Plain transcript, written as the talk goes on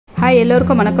Hi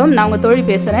எல்லோருக்கும் வணக்கம். நான் உங்கள் தோழி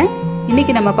பேசுகிறேன்.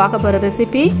 இன்றைக்கி நம்ம பார்க்க போகிற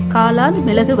ரெசிபி காளான்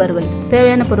மிளகு வறுவல்.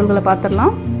 தேவையான பொருட்களை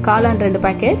பார்த்துடலாம். காளான் 2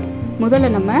 பாக்கெட். முதல்ல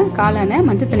நம்ம காளானை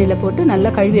மஞ்சள் தண்ணியில் போட்டு நல்லா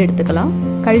கழுவி எடுத்துக்கலாம்.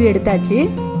 கழுவி எடுத்தாச்சு.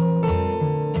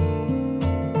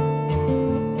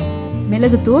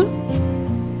 மிளகுத்தூள்,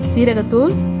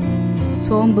 சீரகத்தூள்,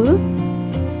 சோம்பு,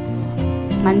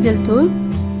 மஞ்சள் தூள்,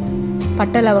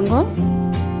 பட்டை லவங்கம்,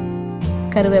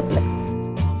 கருவேப்பிலை.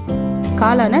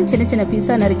 காளானை சின்ன சின்ன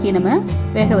பீஸா நறுக்கி நம்ம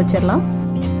வேக வச்சிடலாம்.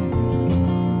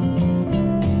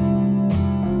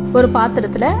 ஒரு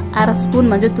பாத்திரத்தில் 1/2 ஸ்பூன்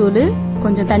மஞ்சத்தூள்,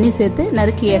 கொஞ்சம் தண்ணி சேர்த்து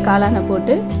நறுக்கிய காளானை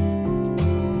போட்டு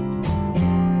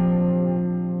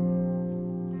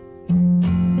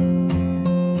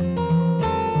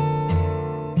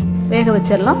வேக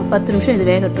வச்சிடலாம். 10 நிமிஷம்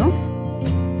இது வேகட்டும்.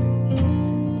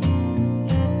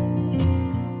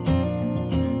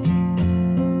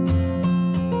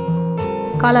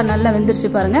 காளான் நல்லா வெந்துருச்சு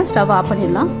பாருங்க. ஸ்டவ் ஆஃப்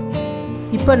பண்ணிடலாம்.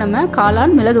 இப்போ நம்ம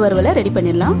காளான் மிளகு வறுவலை ரெடி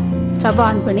பண்ணிடலாம். ஸ்டவ்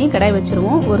ஆன் பண்ணி கடாய்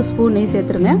வச்சிருவோம். 1 ஸ்பூன் நெய்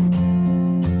சேர்த்துருங்க.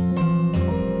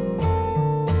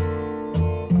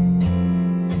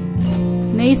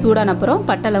 நெய் சூடான அப்புறம்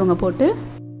பட்டை லவங்கம் போட்டு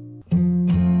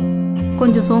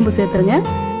கொஞ்சம் சோம்பு சேர்த்துருங்க.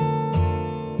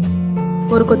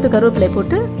 ஒரு கொத்து கருவேப்பிலை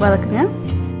போட்டு வதக்குங்க.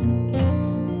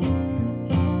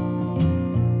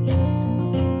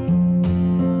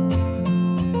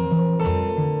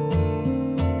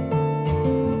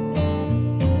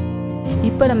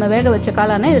 இப்போ நம்ம வேக வச்ச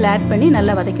காளானை இதில் ஆட் பண்ணி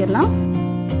நல்லா வதக்கிடலாம்.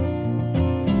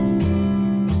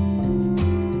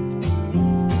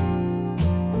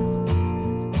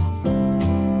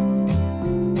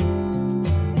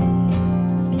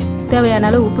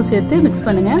 தேவையான அளவு உப்பு சேர்த்து மிக்ஸ்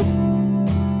பண்ணுங்க.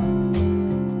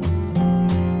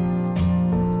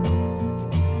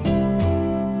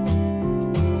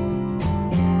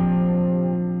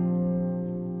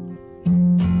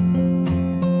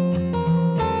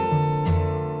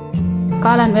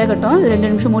 காளான் வேகட்டும். 2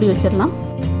 நிமிஷம் மூடி வச்சிடலாம்.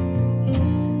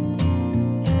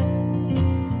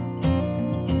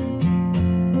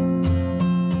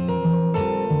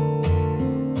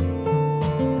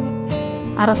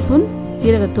 அரை ஸ்பூன்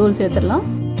ஜீரகத்தூள் சேர்த்துடலாம்.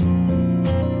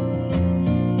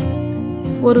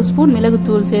 1 ஸ்பூன்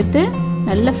மிளகுத்தூள் சேர்த்து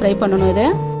நல்லா ஃப்ரை பண்ணணும். இதை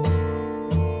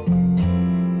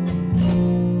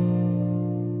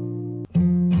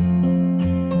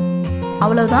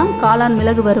அவ்வளவுதான். காளான்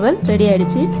மிளகு வறுவல் ரெடி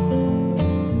ஆயிடுச்சு.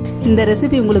 இந்த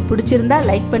ரெசிபி உங்களுக்கு பிடிச்சிருந்தா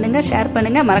லைக் பண்ணுங்க, ஷேர்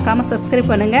பண்ணுங்க, மறக்காம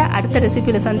சப்ஸ்கிரைப் பண்ணுங்க. அடுத்த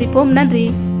ரெசிபியில சந்திப்போம். நன்றி.